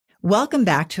Welcome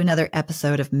back to another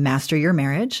episode of Master Your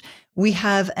Marriage. We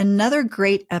have another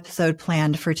great episode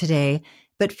planned for today,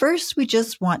 but first we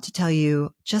just want to tell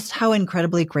you just how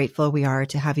incredibly grateful we are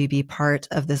to have you be part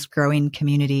of this growing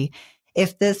community.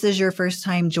 If this is your first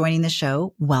time joining the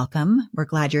show, welcome. We're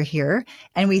glad you're here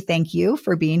and we thank you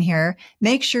for being here.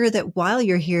 Make sure that while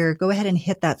you're here, go ahead and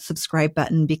hit that subscribe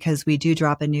button because we do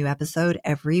drop a new episode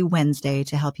every Wednesday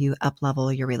to help you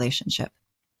up-level your relationship.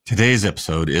 Today's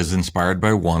episode is inspired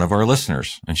by one of our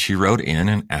listeners, and she wrote in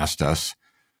and asked us,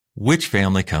 which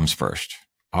family comes first,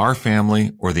 our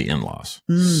family or the in-laws?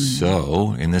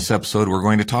 So in this episode, we're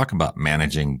going to talk about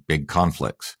managing big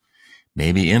conflicts.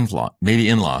 Maybe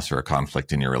in-laws are a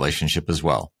conflict in your relationship as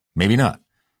well. Maybe not,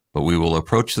 but we will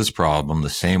approach this problem the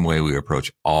same way we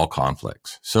approach all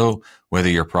conflicts. So whether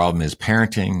your problem is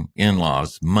parenting,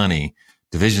 in-laws, money,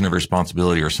 division of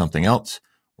responsibility, or something else,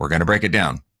 we're going to break it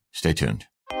down. Stay tuned.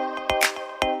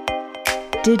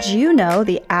 Did you know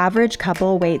the average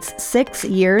couple waits 6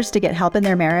 years to get help in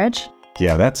their marriage?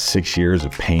 Yeah, that's 6 years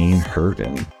of pain, hurt,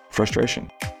 and frustration.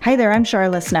 Hi there, I'm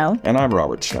Charla Snow. And I'm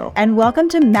Robert Snow. And welcome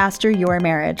to Master Your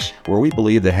Marriage, where we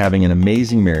believe that having an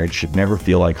amazing marriage should never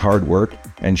feel like hard work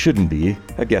and shouldn't be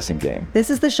a guessing game.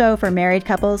 This is the show for married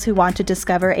couples who want to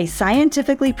discover a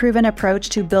scientifically proven approach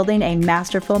to building a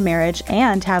masterful marriage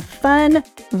and have fun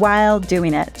while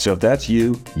doing it. So if that's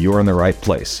you, you're in the right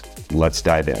place. Let's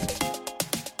dive in.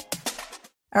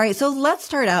 All right, so let's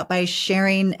start out by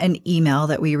sharing an email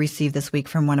that we received this week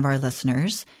from one of our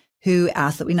listeners who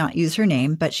asked that we not use her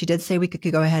name, but she did say we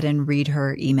could go ahead and read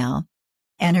her email.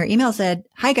 And her email said,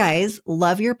 "Hi guys,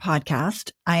 love your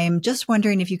podcast. I am just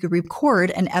wondering if you could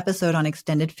record an episode on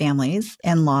extended families,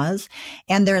 in-laws,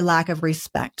 and their lack of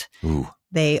respect. Ooh.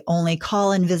 They only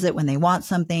call and visit when they want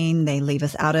something. They leave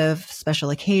us out of special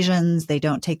occasions. They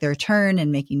don't take their turn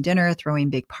in making dinner, throwing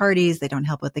big parties. They don't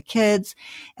help with the kids.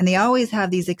 And they always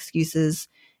have these excuses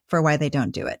for why they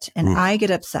don't do it. And I get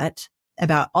upset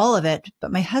about all of it,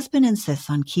 but my husband insists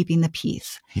on keeping the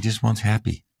peace. He just wants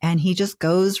happy. And he just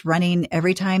goes running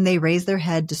every time they raise their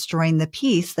head, destroying the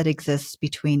peace that exists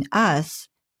between us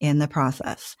in the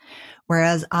process.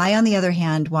 Whereas I, on the other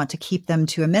hand, want to keep them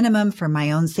to a minimum for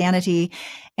my own sanity.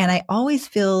 And I always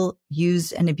feel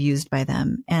used and abused by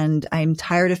them. And I'm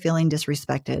tired of feeling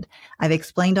disrespected. I've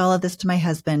explained all of this to my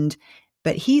husband,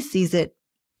 but he sees it,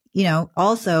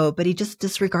 also, but he just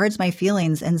disregards my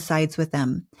feelings and sides with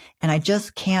them. And I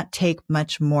just can't take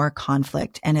much more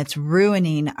conflict. And it's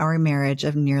ruining our marriage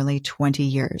of nearly 20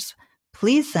 years.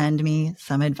 Please send me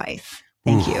some advice.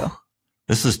 Thank you.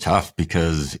 This is tough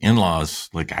because in-laws,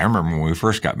 like I remember when we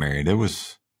first got married, there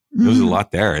was a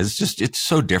lot there. It's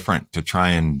so different to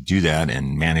try and do that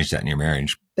and manage that in your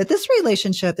marriage. But this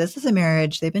relationship, this is a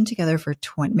marriage. They've been together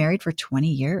married for 20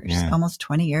 years, almost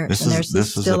 20 years. This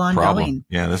is still ongoing. Problem.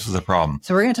 Yeah, this is a problem.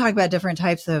 So we're going to talk about different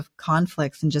types of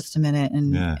conflicts in just a minute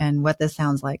and what this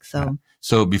sounds like.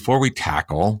 So before we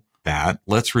tackle that,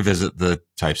 let's revisit the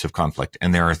types of conflict.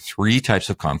 And there are 3 types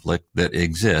of conflict that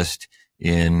exist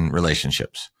in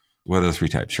relationships. What are the 3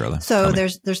 types, Charlotte? So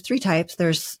there's 3 types.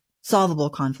 There's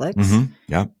solvable conflicts.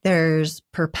 Yeah. There's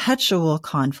perpetual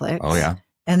conflicts. Oh, yeah.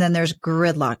 And then there's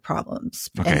gridlock problems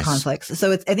and conflicts.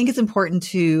 So I think it's important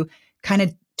to kind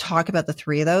of talk about the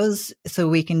 3 of those so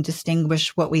we can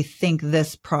distinguish what we think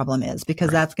this problem is,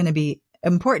 because that's going to be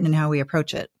important in how we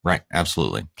approach it. Right.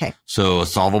 Absolutely. Okay. So a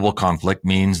solvable conflict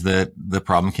means that the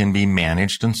problem can be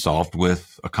managed and solved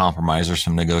with a compromise or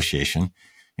some negotiation.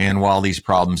 And while these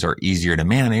problems are easier to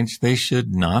manage, they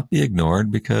should not be ignored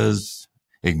because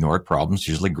ignored problems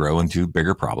usually grow into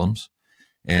bigger problems.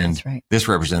 And this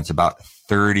represents about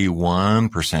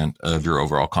 31% of your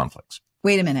overall conflicts.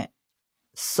 Wait a minute.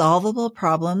 Solvable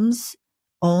problems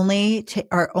only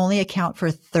account for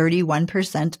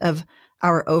 31% of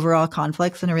our overall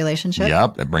conflicts in a relationship?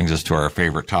 Yep. That brings us to our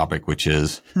favorite topic, which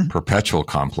is perpetual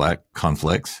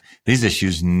conflicts. These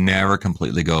issues never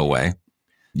completely go away.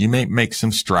 You may make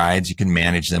some strides. You can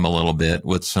manage them a little bit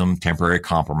with some temporary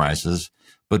compromises.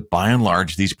 But by and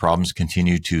large, these problems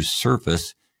continue to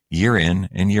surface year in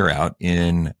and year out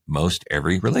in most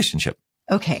every relationship.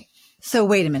 Okay. So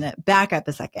wait a minute, back up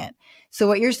a second. So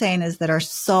what you're saying is that our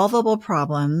solvable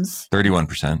problems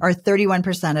 31% are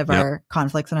 31% of our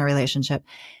conflicts in our relationship.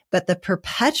 But the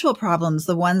perpetual problems,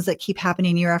 the ones that keep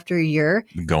happening year after year,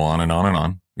 go on and on and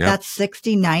on. Yep. That's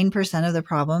 69% of the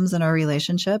problems in our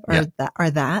relationship are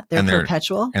they're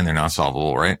perpetual. And they're not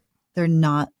solvable, right? They're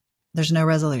not. There's no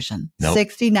resolution. Nope.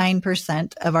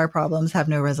 69% of our problems have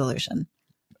no resolution.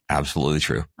 Absolutely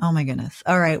true. Oh my goodness.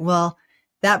 All right. Well,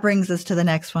 that brings us to the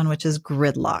next one, which is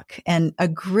gridlock. And a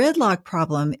gridlock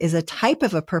problem is a type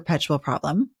of a perpetual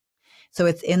problem, So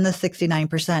it's in the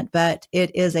 69%, but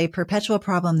it is a perpetual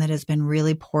problem that has been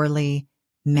really poorly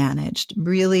managed,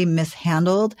 really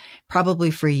mishandled, probably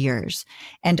for years.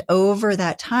 And over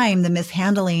that time, the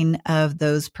mishandling of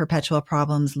those perpetual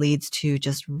problems leads to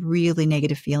just really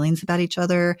negative feelings about each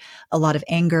other, a lot of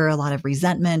anger, a lot of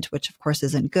resentment, which of course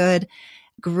isn't good.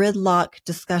 Gridlock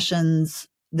discussions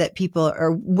that people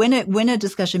are, when a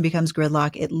discussion becomes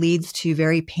gridlock, it leads to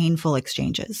very painful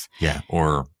exchanges. Yeah.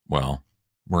 Or, well,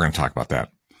 we're going to talk about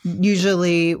that.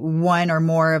 Usually one or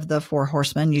more of the four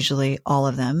horsemen, usually all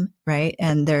of them, right?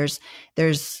 And there's,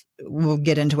 we'll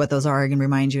get into what those are. I can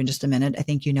remind you in just a minute. I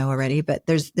think you know already, but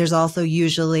there's also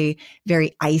usually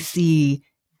very icy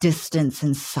distance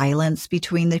and silence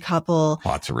between the couple.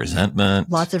 Lots of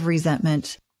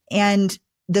resentment. And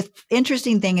the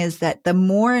interesting thing is that the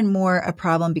more and more a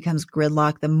problem becomes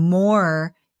gridlock, the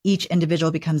more each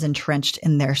individual becomes entrenched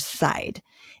in their side,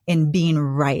 in being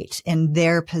right, in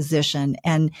their position,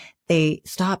 and they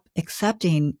stop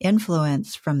accepting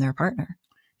influence from their partner.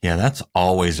 Yeah, that's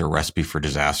always a recipe for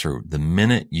disaster. The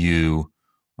minute you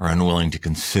are unwilling to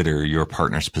consider your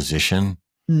partner's position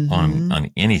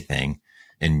on anything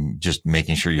and just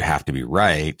making sure you have to be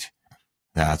right,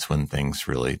 that's when things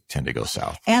really tend to go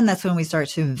south. And that's when we start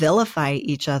to vilify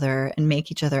each other and make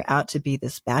each other out to be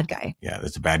this bad guy. Yeah,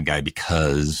 that's a bad guy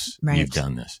because you've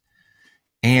done this.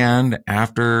 And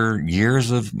after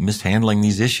years of mishandling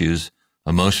these issues,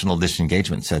 emotional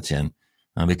disengagement sets in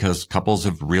because couples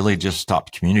have really just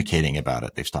stopped communicating about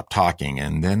it. They've stopped talking,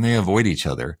 and then they avoid each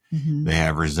other. They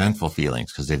have resentful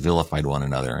feelings because they vilified one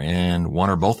another. And one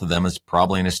or both of them is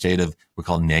probably in a state of we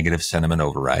call negative sentiment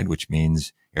override, which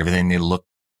means everything they look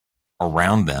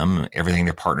around them, everything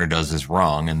their partner does is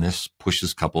wrong. And this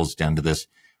pushes couples down to this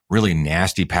really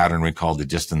nasty pattern we call the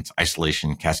distance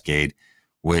isolation cascade,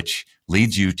 which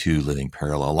leads you to living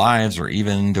parallel lives or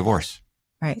even divorce.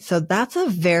 Right. So that's a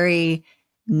very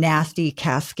nasty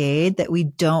cascade that we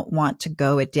don't want to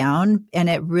go it down. And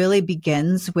it really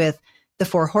begins with the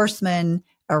four horsemen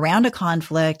around a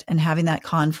conflict and having that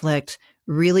conflict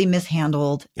really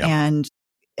mishandled and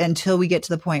until we get to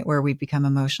the point where we become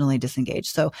emotionally disengaged.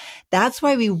 So that's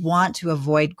why we want to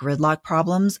avoid gridlock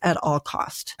problems at all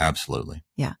cost. Absolutely.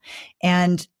 Yeah.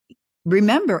 And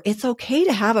remember, it's okay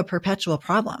to have a perpetual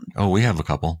problem. Oh, we have a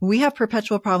couple. We have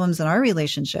perpetual problems in our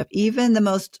relationship. Even the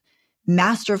most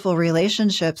masterful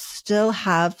relationships still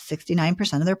have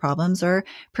 69% of their problems are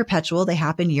perpetual. They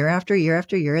happen year after year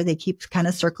after year. They keep kind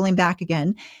of circling back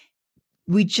again.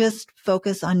 We just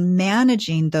focus on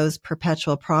managing those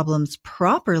perpetual problems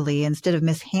properly instead of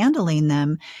mishandling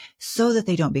them so that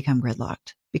they don't become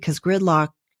gridlocked, because gridlock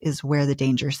is where the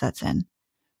danger sets in,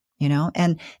 you know,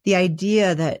 and this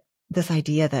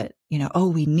idea that, you know, oh,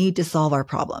 we need to solve our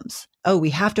problems. Oh,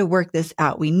 we have to work this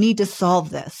out. We need to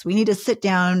solve this. We need to sit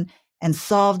down and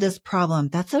solve this problem.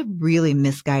 That's a really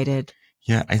misguided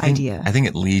idea. I think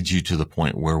it leads you to the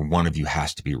point where one of you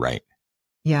has to be right.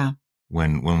 Yeah.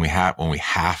 When we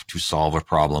have to solve a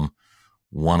problem,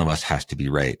 one of us has to be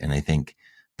right. And I think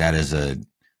that's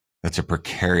a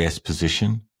precarious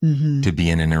position to be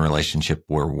in a relationship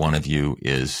where one of you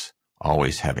is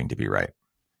always having to be right.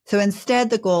 So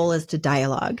instead, the goal is to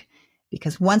dialogue,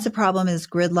 because once a problem is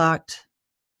gridlocked,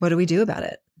 what do we do about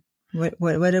it?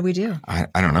 What do we do? I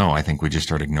don't know. I think we just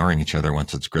start ignoring each other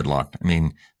once it's gridlocked. I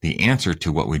mean, the answer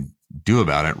to what we do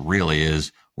about it really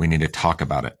is we need to talk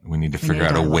about it. We need to figure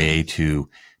out a way to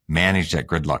manage that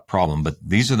gridlock problem. But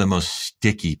these are the most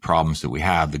sticky problems that we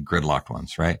have, the gridlocked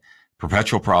ones, right?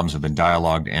 Perpetual problems have been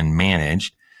dialogued and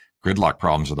managed. Gridlock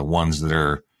problems are the ones that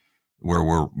are where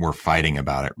we're fighting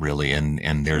about it really.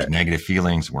 And there's negative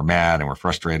feelings. We're mad and we're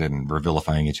frustrated and we're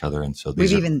vilifying each other. And so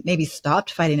we've even maybe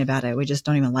stopped fighting about it. We just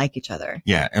don't even like each other.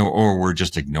 Yeah. Or we're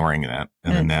just ignoring that.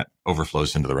 And then that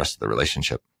overflows into the rest of the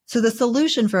relationship. So the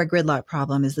solution for a gridlock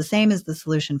problem is the same as the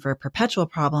solution for a perpetual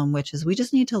problem, which is we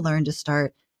just need to learn to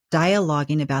start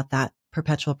dialoguing about that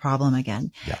perpetual problem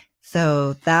again. Yeah.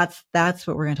 So that's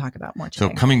what we're going to talk about more today.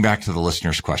 So coming back to the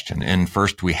listener's question, and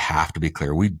first we have to be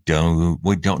clear, we don't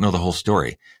know the whole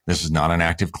story. This is not an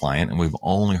active client, and we've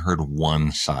only heard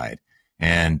one side.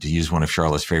 And to use one of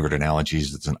Charlotte's favorite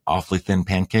analogies, it's an awfully thin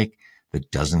pancake that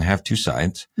doesn't have two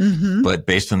sides. But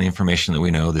based on the information that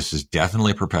we know, this is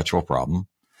definitely a perpetual problem.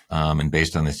 And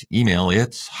based on this email,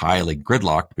 it's highly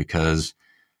gridlocked because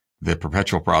the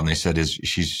perpetual problem they said is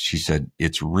she said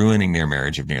it's ruining their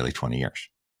marriage of nearly 20 years.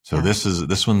 So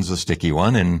this one's a sticky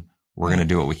one, and we're going to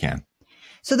do what we can.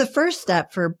 So the first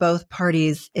step for both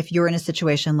parties, if you're in a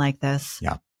situation like this,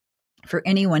 for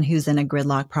anyone who's in a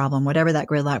gridlock problem, whatever that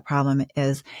gridlock problem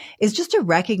is just to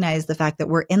recognize the fact that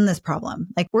we're in this problem.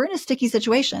 Like we're in a sticky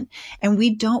situation and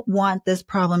we don't want this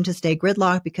problem to stay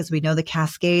gridlocked because we know the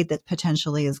cascade that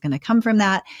potentially is going to come from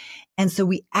that. And so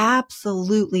we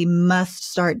absolutely must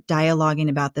start dialoguing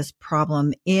about this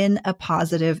problem in a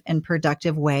positive and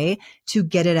productive way to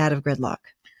get it out of gridlock.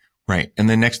 Right. And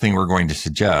the next thing we're going to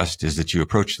suggest is that you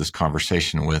approach this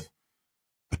conversation with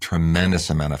a tremendous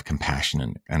amount of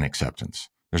compassion and acceptance.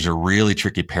 There's a really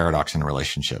tricky paradox in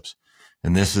relationships.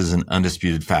 And this is an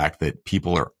undisputed fact that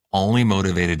people are only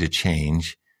motivated to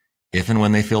change if and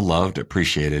when they feel loved,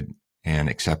 appreciated, and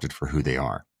accepted for who they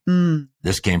are.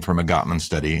 This came from a Gottman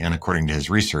study. And according to his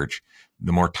research,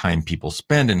 the more time people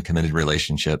spend in committed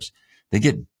relationships, they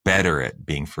get better at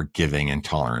being forgiving and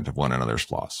tolerant of one another's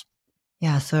flaws.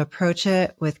 Yeah. So approach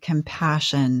it with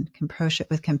compassion,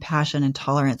 and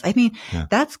tolerance. I mean,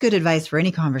 That's good advice for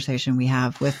any conversation we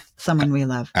have with someone we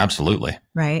love. Absolutely.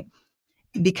 Right.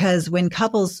 Because when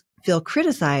couples feel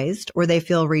criticized or they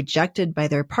feel rejected by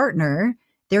their partner,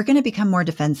 they're going to become more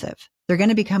defensive. They're going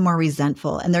to become more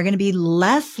resentful and they're going to be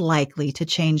less likely to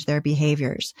change their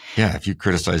behaviors. Yeah. If you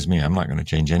criticize me, I'm not going to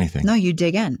change anything. No, you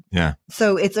dig in. Yeah.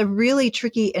 So it's a really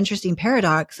tricky, interesting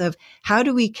paradox of how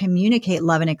do we communicate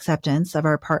love and acceptance of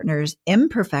our partner's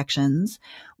imperfections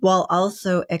while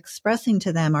also expressing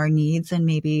to them our needs and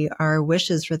maybe our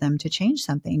wishes for them to change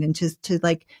something and to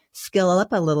like skill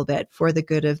up a little bit for the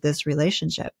good of this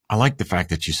relationship. I like the fact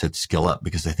that you said skill up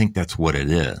because I think that's what it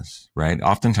is, right?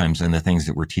 Oftentimes in the things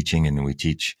that we're teaching and we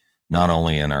teach not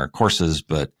only in our courses,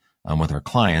 but with our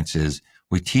clients is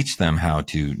we teach them how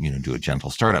to, do a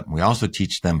gentle startup. We also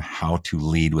teach them how to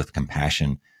lead with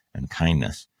compassion and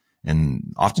kindness.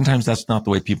 And oftentimes that's not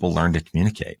the way people learn to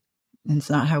communicate. And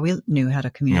it's not how we knew how to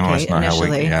communicate no, it's not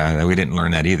initially. We didn't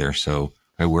learn that either. So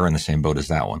we're in the same boat as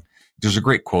that one. There's a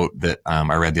great quote that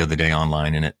I read the other day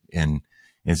online and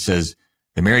it says,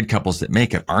 the married couples that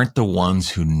make it aren't the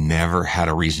ones who never had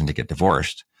a reason to get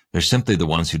divorced. They're simply the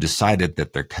ones who decided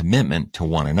that their commitment to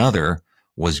one another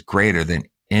was greater than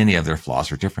any of their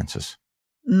flaws or differences.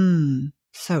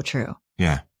 So true.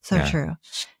 Yeah. So true.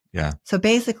 Yeah. So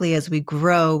basically, as we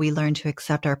grow, we learn to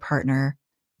accept our partner,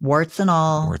 warts and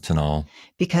all.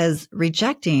 Because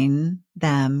rejecting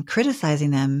them,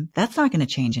 criticizing them, that's not going to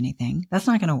change anything. That's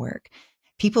not going to work.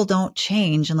 People don't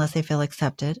change unless they feel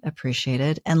accepted,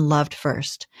 appreciated, and loved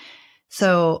first.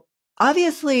 So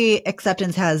obviously,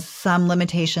 acceptance has some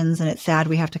limitations, and it's sad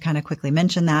we have to kind of quickly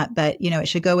mention that. But, it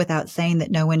should go without saying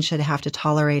that no one should have to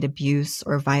tolerate abuse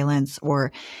or violence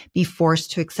or be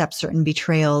forced to accept certain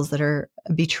betrayals that are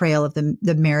a betrayal of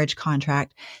the marriage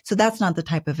contract. So that's not the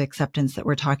type of acceptance that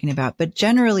we're talking about. But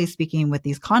generally speaking, with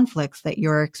these conflicts that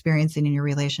you're experiencing in your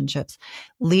relationships,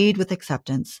 lead with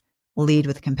acceptance, lead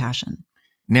with compassion.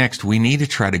 Next, we need to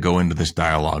try to go into this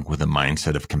dialogue with a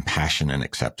mindset of compassion and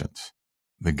acceptance.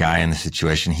 The guy in the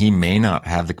situation, he may not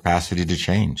have the capacity to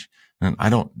change. And I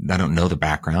don't know the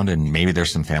background, and maybe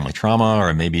there's some family trauma,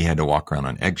 or maybe he had to walk around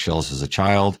on eggshells as a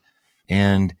child.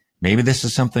 And maybe this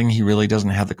is something he really doesn't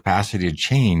have the capacity to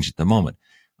change at the moment.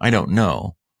 I don't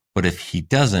know. But if he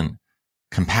doesn't,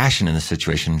 compassion in the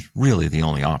situation is really the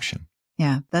only option.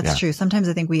 Yeah, that's true. Sometimes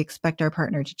I think we expect our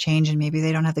partner to change and maybe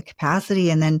they don't have the capacity.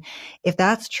 And then if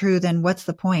that's true, then what's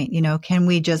the point? Can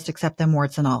we just accept them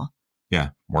warts and all? Yeah,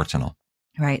 warts and all.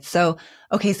 Right. So,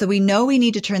 okay. So we know we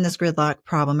need to turn this gridlock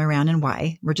problem around and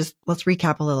why. Let's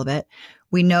recap a little bit.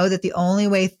 We know that the only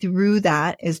way through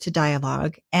that is to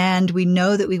dialogue. And we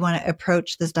know that we want to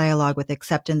approach this dialogue with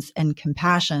acceptance and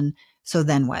compassion. So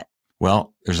then what?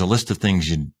 Well, there's a list of things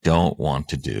you don't want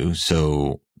to do.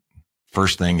 So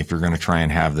first thing, if you're going to try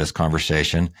and have this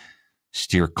conversation,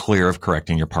 steer clear of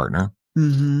correcting your partner.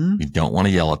 Mm-hmm. You don't want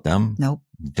to yell at them. Nope.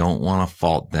 You don't want to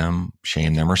fault them,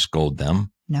 shame them, or scold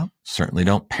them. Nope. Certainly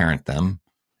don't parent them,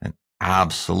 and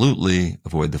absolutely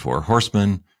avoid the four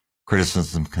horsemen: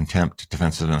 criticism, contempt,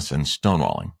 defensiveness, and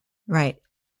stonewalling. Right.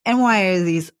 And why are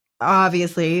these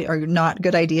obviously are not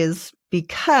good ideas?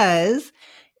 Because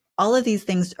all of these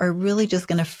things are really just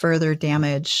going to further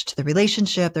damage to the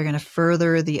relationship. They're going to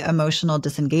further the emotional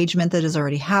disengagement that is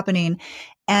already happening.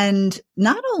 And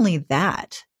not only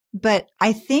that, but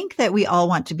I think that we all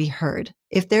want to be heard.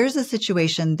 If there's a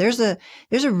situation, there's a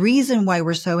reason why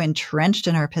we're so entrenched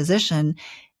in our position.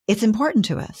 It's important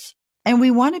to us and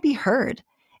we want to be heard,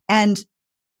 and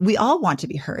we all want to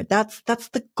be heard. That's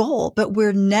the goal, but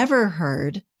we're never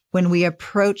heard when we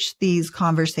approach these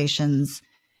conversations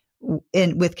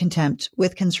with contempt,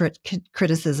 with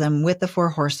criticism, with the four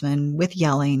horsemen, with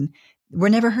yelling. We're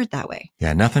never heard that way.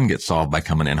 Yeah. Nothing gets solved by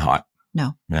coming in hot.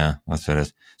 No. Yeah, that's what it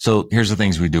is. So here's the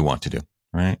things we do want to do.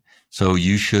 right? So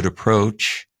you should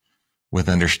approach with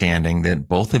understanding that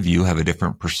both of you have a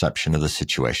different perception of the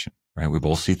situation, right? We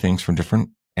both see things from different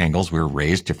angles. We're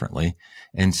raised differently,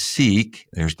 and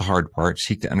there's the hard part,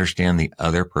 seek to understand the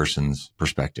other person's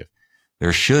perspective.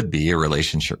 There should be a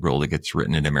relationship rule that gets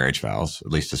written into marriage vows,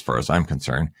 at least as far as I'm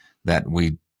concerned, that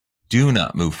we do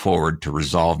not move forward to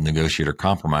resolve, negotiate, or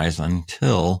compromise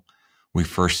until we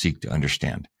first seek to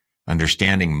understand.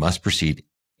 Understanding must precede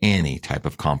any type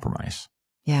of compromise.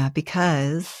 Yeah,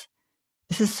 because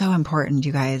this is so important,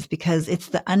 you guys, because it's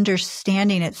the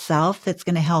understanding itself that's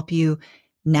going to help you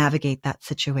navigate that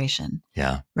situation.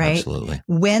 Yeah, right? Absolutely.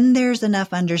 When there's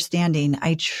enough understanding,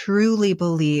 I truly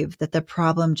believe that the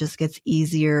problem just gets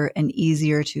easier and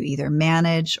easier to either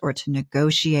manage or to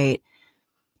negotiate.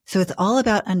 So it's all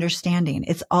about understanding.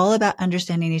 It's all about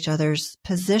understanding each other's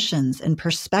positions and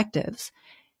perspectives.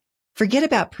 Forget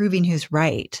about proving who's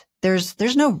right. There's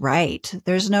no right.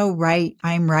 There's no right.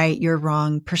 I'm right. You're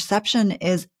wrong. Perception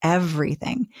is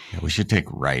everything. Yeah, we should take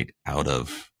right out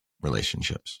of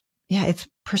relationships. Yeah, it's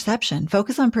perception.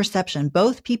 Focus on perception.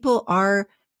 Both people are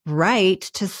right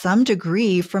to some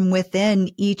degree from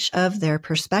within each of their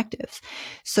perspectives.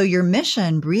 So your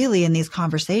mission really in these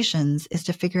conversations is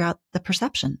to figure out the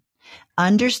perception.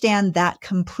 Understand that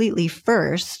completely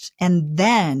first, and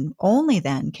then, only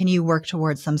then, can you work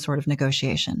towards some sort of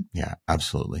negotiation. Yeah,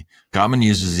 absolutely. Gottman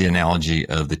uses the analogy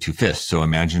of the two fists. So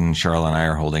imagine Charlotte and I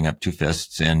are holding up two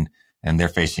fists and they're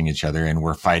facing each other and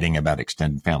we're fighting about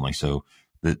extended family. So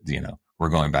we're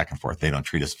going back and forth. They don't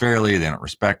treat us fairly. They don't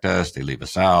respect us. They leave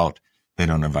us out. They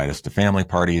don't invite us to family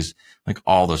parties, like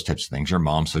all those types of things. Your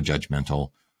mom's so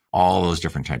judgmental, all those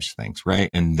different types of things, right?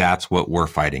 And that's what we're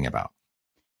fighting about.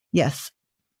 Yes.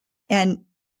 And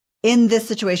in this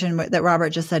situation that Robert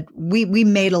just said, we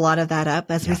made a lot of that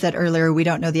up. As we said earlier, we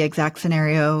don't know the exact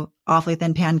scenario, awfully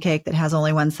thin pancake that has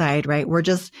only one side, right?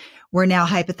 We're now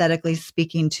hypothetically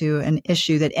speaking to an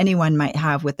issue that anyone might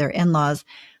have with their in-laws.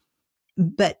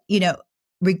 But,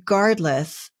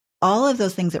 regardless, all of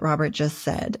those things that Robert just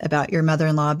said about your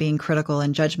mother-in-law being critical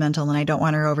and judgmental, and I don't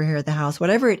want her over here at the house,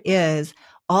 whatever it is,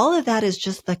 all of that is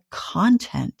just the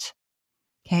content.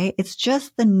 Okay. It's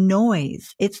just the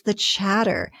noise. It's the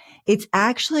chatter. It's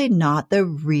actually not the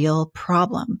real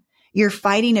problem. You're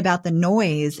fighting about the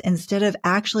noise instead of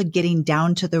actually getting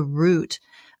down to the root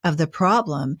of the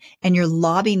problem. And you're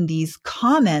lobbing these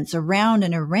comments around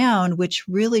and around, which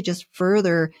really just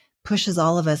further pushes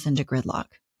all of us into gridlock.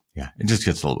 Yeah. It just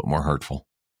gets a little bit more hurtful.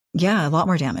 Yeah. A lot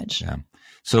more damage. Yeah.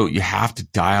 So you have to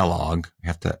dialogue, you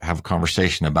have to have a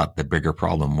conversation about the bigger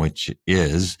problem, which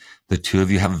is the two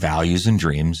of you have values and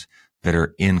dreams that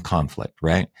are in conflict,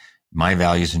 right? My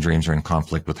values and dreams are in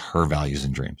conflict with her values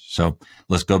and dreams. So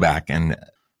let's go back to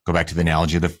the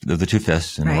analogy of the two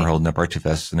fists, and we're holding up our two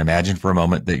fists, and imagine for a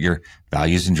moment that your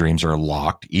values and dreams are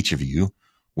locked, each of you,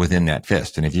 within that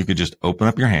fist. And if you could just open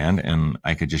up your hand and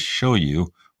I could just show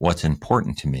you what's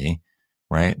important to me,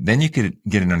 right? Then you could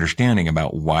get an understanding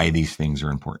about why these things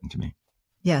are important to me.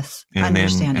 Yes.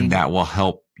 And that will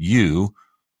help you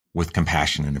with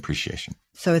compassion and appreciation.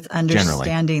 So it's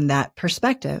understanding that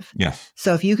perspective. Yes.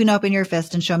 So if you can open your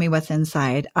fist and show me what's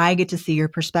inside, I get to see your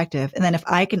perspective. And then if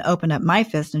I can open up my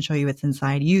fist and show you what's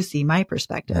inside, you see my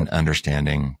perspective. And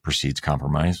understanding precedes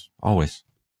compromise, always.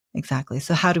 Exactly.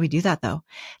 So how do we do that though?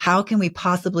 How can we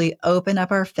possibly open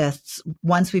up our fists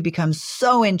once we become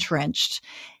so entrenched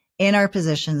in our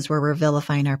positions where we're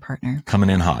vilifying our partner? Coming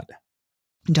in hot.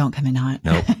 Don't come in hot.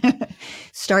 Nope.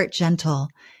 Start gentle.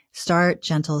 Start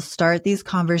gentle. Start these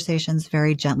conversations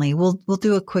very gently. We'll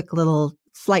do a quick little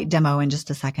slight demo in just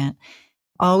a second.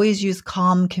 Always use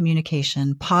calm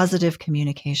communication, positive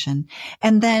communication.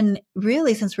 And then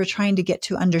really, since we're trying to get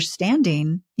to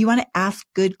understanding, you want to ask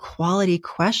good quality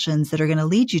questions that are going to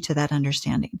lead you to that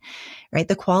understanding, right?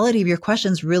 The quality of your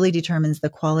questions really determines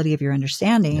the quality of your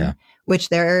understanding, which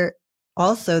there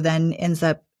also then ends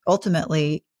up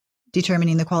ultimately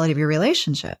determining the quality of your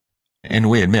relationship.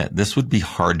 And we admit this would be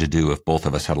hard to do if both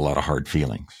of us had a lot of hard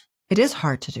feelings. It is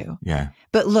hard to do. Yeah.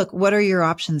 But look, what are your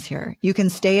options here? You can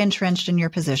stay entrenched in your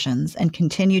positions and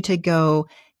continue to go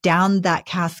down that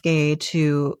cascade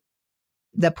to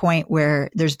the point where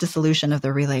there's dissolution of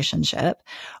the relationship,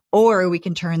 or we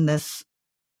can turn this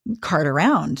cart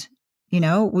around.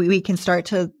 We can start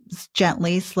to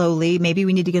gently, slowly, maybe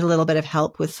we need to get a little bit of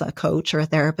help with a coach or a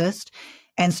therapist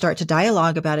and start to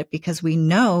dialogue about it, because we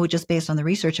know just based on the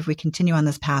research, if we continue on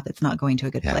this path, it's not going to a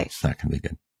good place. It's not going to be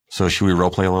good. So should we role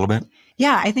play a little bit?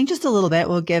 Yeah, I think just a little bit.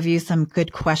 We'll give you some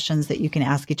good questions that you can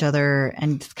ask each other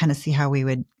and just kind of see how we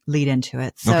would lead into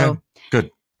it. So, okay,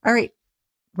 good. All right.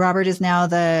 Robert is now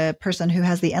the person who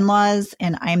has the in-laws,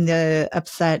 and I'm the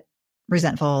upset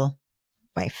resentful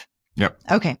wife. Yep.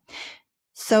 Okay.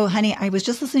 So, honey, I was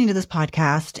just listening to this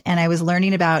podcast and I was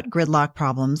learning about gridlock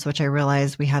problems, which I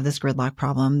realized we have this gridlock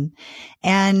problem,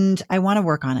 and I want to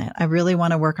work on it. I really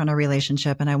want to work on a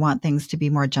relationship, and I want things to be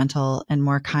more gentle and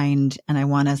more kind. And I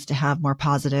want us to have more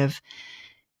positive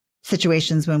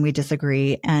situations when we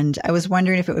disagree. And I was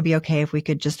wondering if it would be okay if we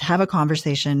could just have a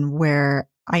conversation where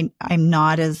I'm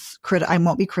not as I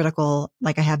won't be critical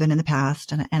like I have been in the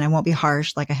past, and I won't be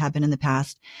harsh like I have been in the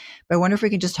past. But I wonder if we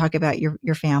could just talk about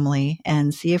your family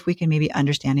and see if we can maybe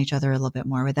understand each other a little bit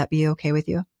more. Would that be okay with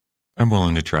you? I'm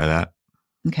willing to try that.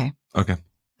 Okay. Okay.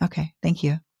 Okay. Thank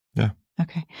you. Yeah.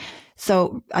 Okay.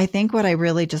 So I think what I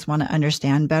really just want to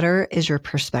understand better is your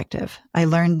perspective. I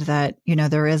learned that,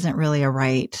 there isn't really a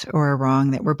right or a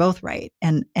wrong, that we're both right.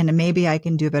 And maybe I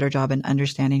can do a better job in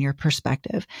understanding your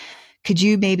perspective. Could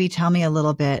you maybe tell me a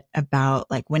little bit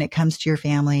about, like, when it comes to your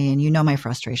family, and my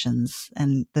frustrations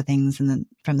and the things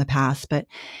from the past, but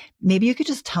maybe you could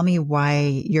just tell me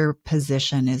why your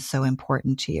position is so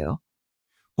important to you.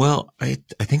 Well, I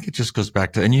think it just goes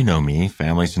back to, and me,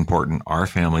 family's important, our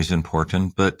family's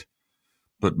important, but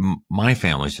my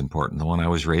family's important, the one I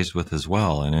was raised with as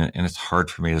well. And it's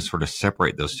hard for me to sort of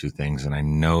separate those two things. And I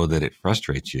know that it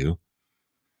frustrates you,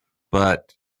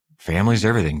 but family's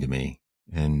everything to me.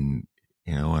 And,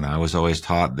 and I was always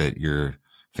taught that your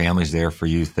family's there for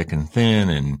you thick and thin,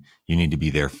 and you need to be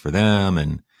there for them.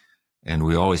 And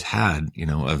we always had,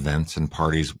 events and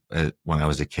parties when I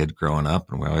was a kid growing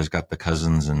up, and we always got the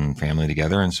cousins and family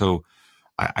together. And so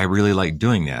I really like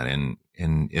doing that. And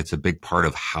it's a big part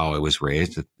of how I was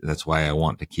raised. That's why I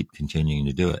want to keep continuing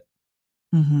to do it.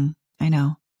 Mm-hmm. I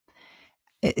know.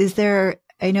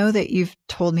 I know that you've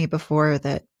told me before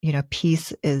that,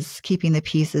 keeping the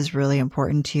peace is really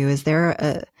important to you. Is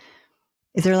there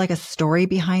like a story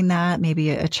behind that?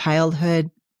 Maybe a childhood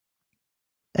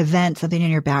event, something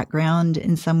in your background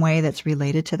in some way that's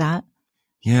related to that?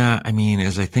 Yeah. I mean,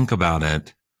 as I think about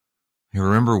it, I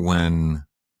remember when,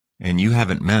 and you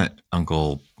haven't met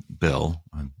Uncle Bill,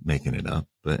 I'm making it up,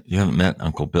 but you haven't met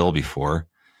Uncle Bill before.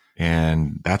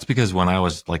 And that's because when I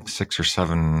was like 6 or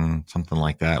 7, something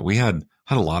like that, we had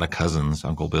a lot of cousins.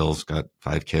 Uncle Bill's got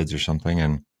 5 kids or something.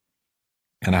 And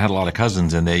I had a lot of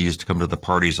cousins, and they used to come to the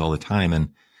parties all the time. And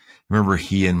I remember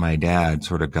he and my dad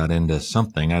sort of got into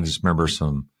something. I just remember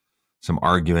some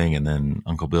arguing, and then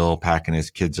Uncle Bill packing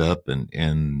his kids up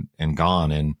and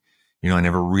gone. And, I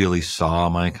never really saw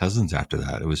my cousins after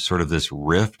that. It was sort of this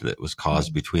rift that was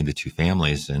caused between the two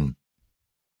families. And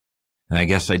I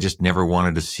guess I just never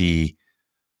wanted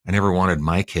I never wanted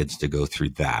my kids to go through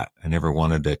that. I never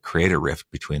wanted to create a rift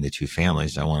between the two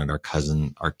families. I wanted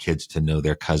our kids to know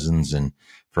their cousins and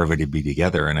for everybody to be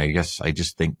together. And I guess I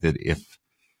just think that if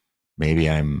maybe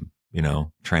I'm,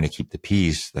 trying to keep the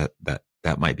peace,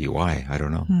 that might be why. I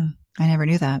don't know. I never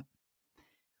knew that.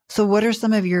 So what are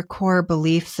some of your core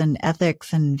beliefs and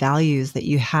ethics and values that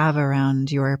you have around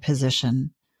your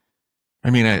position? I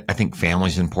mean, I think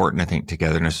family's important. I think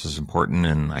togetherness is important.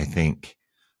 And I think,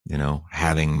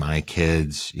 having my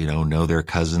kids, know their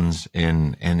cousins,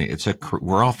 and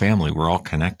we're all family. We're all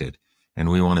connected, and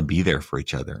we want to be there for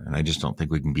each other. And I just don't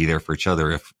think we can be there for each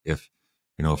other if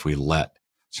we let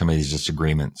some of these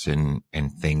disagreements and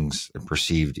things and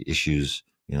perceived issues,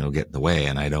 get in the way.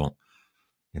 And I don't,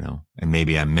 and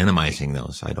maybe I'm minimizing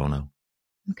those. I don't know.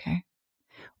 Okay.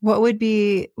 What would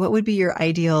be your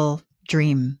ideal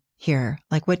dream here?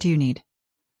 Like, what do you need?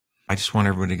 I just want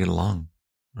everybody to get along.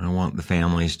 I want the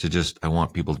families I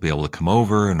want people to be able to come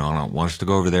over, and I don't want us to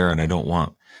go over there. And I don't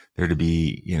want there to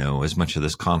be, as much of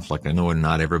this conflict. I know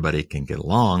not everybody can get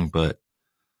along, but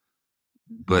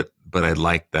I'd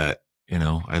like that,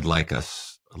 I'd like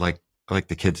us, I like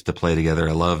the kids to play together.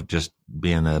 I love just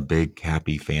being a big,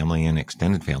 happy family and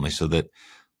extended family, so that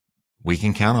we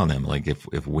can count on them. Like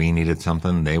if we needed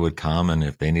something, they would come, and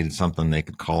if they needed something, they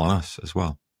could call on us as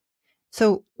well.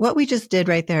 So what we just did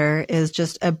right there is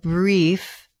just a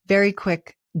brief, very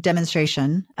quick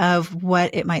demonstration of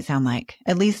what it might sound like,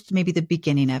 at least maybe the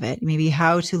beginning of it, maybe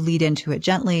how to lead into it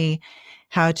gently,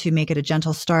 how to make it a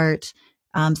gentle start.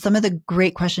 Some of the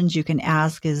great questions you can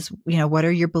ask is, what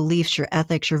are your beliefs, your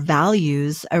ethics, your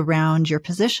values around your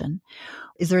position?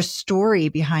 Is there a story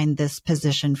behind this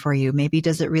position for you? Maybe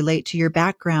does it relate to your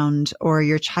background or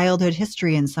your childhood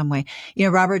history in some way?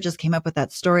 Robert just came up with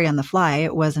that story on the fly.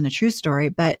 It wasn't a true story,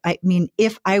 but I mean,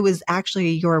 if I was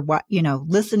actually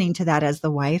listening to that as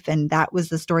the wife, and that was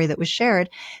the story that was shared,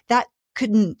 that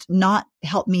couldn't not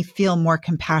help me feel more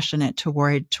compassionate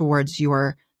towards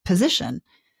your position.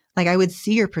 Like, I would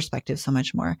see your perspective so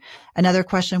much more. Another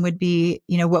question would be,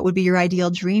 what would be your ideal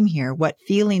dream here? What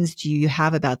feelings do you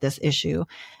have about this issue?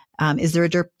 Is there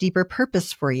a deeper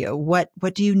purpose for you? What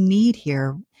do you need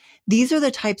here? These are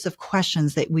the types of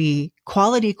questions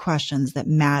quality questions that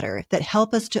matter, that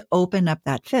help us to open up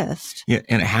that fist. Yeah.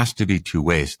 And it has to be two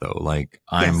ways though. Like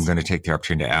I'm going to take the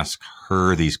opportunity to ask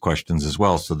her these questions as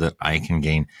well so that I can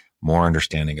gain more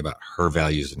understanding about her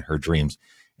values and her dreams.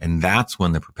 And that's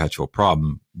when the perpetual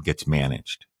problem gets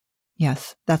managed.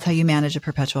 Yes, that's how you manage a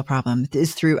perpetual problem,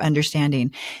 is through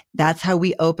understanding. That's how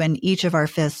we open each of our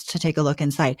fists to take a look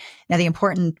inside. Now, the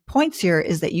important points here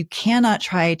is that you cannot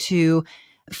try to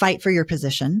fight for your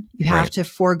position. You have to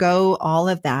forego all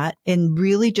of that and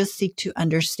really just seek to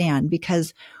understand,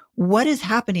 because what is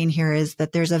happening here is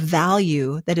that there's a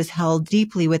value that is held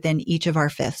deeply within each of our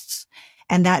fists.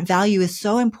 And that value is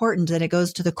so important that it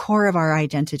goes to the core of our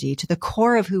identity, to the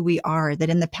core of who we are, that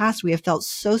in the past we have felt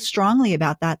so strongly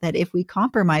about that if we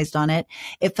compromised on it,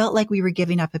 it felt like we were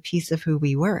giving up a piece of who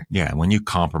we were. Yeah. When you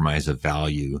compromise a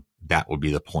value, that would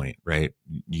be the point, right?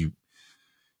 You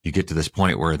get to this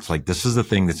point where it's like, this is the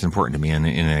thing that's important to me. And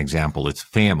in an example, it's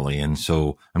family. And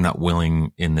so I'm not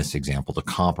willing in this example to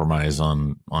compromise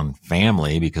on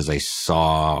family because I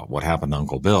saw what happened to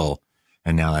Uncle Bill.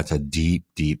 And now that's a deep,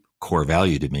 deep core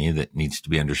value to me that needs to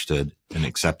be understood and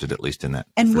accepted, at least in that.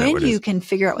 And when you can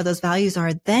figure out what those values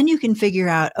are, then you can figure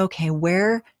out, okay,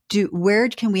 where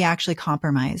can we actually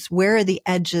compromise? Where are the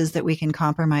edges that we can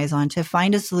compromise on to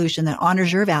find a solution that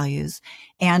honors your values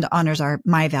and honors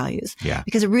my values? Yeah.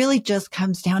 Because it really just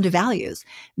comes down to values.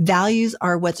 Values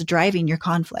are what's driving your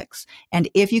conflicts. And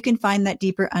if you can find that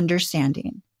deeper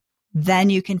understanding, then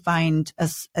you can find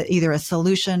either a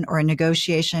solution or a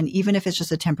negotiation, even if it's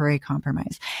just a temporary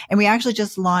compromise. And we actually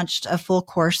just launched a full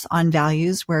course on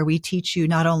values where we teach you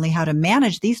not only how to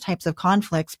manage these types of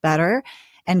conflicts better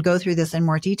and go through this in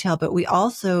more detail, but we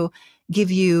also give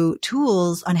you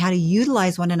tools on how to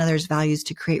utilize one another's values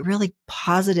to create really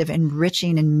positive,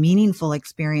 enriching, and meaningful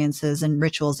experiences and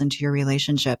rituals into your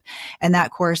relationship. And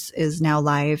that course is now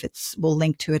live. We'll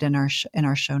link to it in our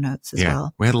show notes as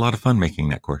well. We had a lot of fun making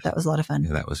that course. That was a lot of fun.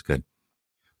 Yeah, that was good.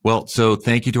 Well, so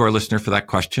thank you to our listener for that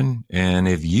question. And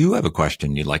if you have a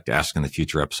question you'd like to ask in the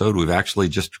future episode, we've actually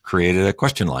just created a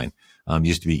question line.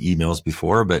 Used to be emails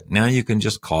before, but now you can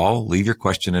just call, leave your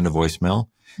question in a voicemail,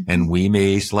 and we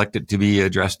may select it to be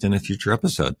addressed in a future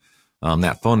episode.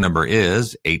 That phone number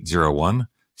is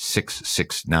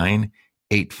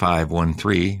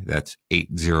 801-669-8513. That's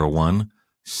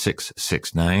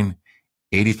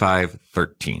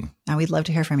 801-669-8513. Now, we'd love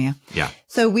to hear from you. Yeah.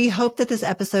 So we hope that this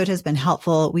episode has been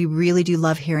helpful. We really do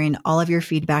love hearing all of your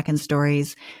feedback and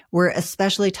stories. We're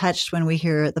especially touched when we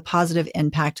hear the positive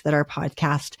impact that our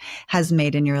podcast has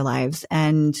made in your lives.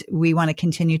 And we want to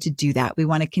continue to do that. We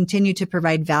want to continue to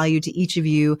provide value to each of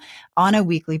you on a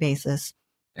weekly basis.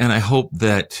 And I hope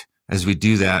that as we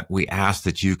do that, we ask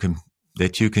that you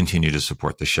continue to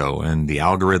support the show, and the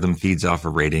algorithm feeds off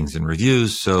of ratings and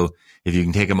reviews. So if you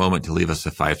can take a moment to leave us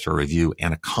a 5-star review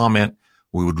and a comment,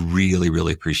 we would really,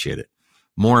 really appreciate it.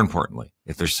 More importantly,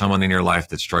 if there's someone in your life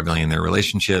that's struggling in their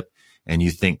relationship and you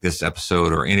think this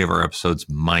episode or any of our episodes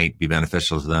might be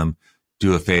beneficial to them,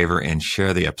 do a favor and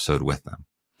share the episode with them.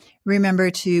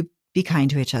 Remember to be kind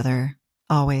to each other,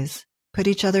 always. Put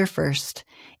each other first.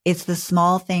 It's the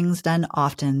small things done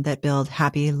often that build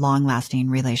happy, long-lasting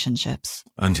relationships.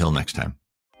 Until next time.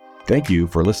 Thank you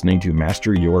for listening to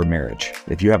Master Your Marriage.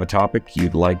 If you have a topic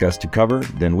you'd like us to cover,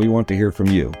 then we want to hear from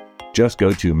you. Just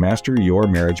go to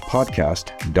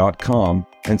masteryourmarriagepodcast.com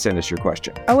and send us your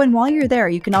question. Oh, and while you're there,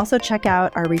 you can also check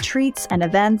out our retreats and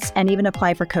events and even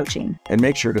apply for coaching. And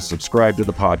make sure to subscribe to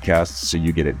the podcast so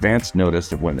you get advance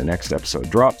notice of when the next episode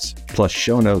drops, plus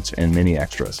show notes and many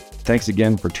extras. Thanks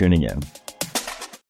again for tuning in.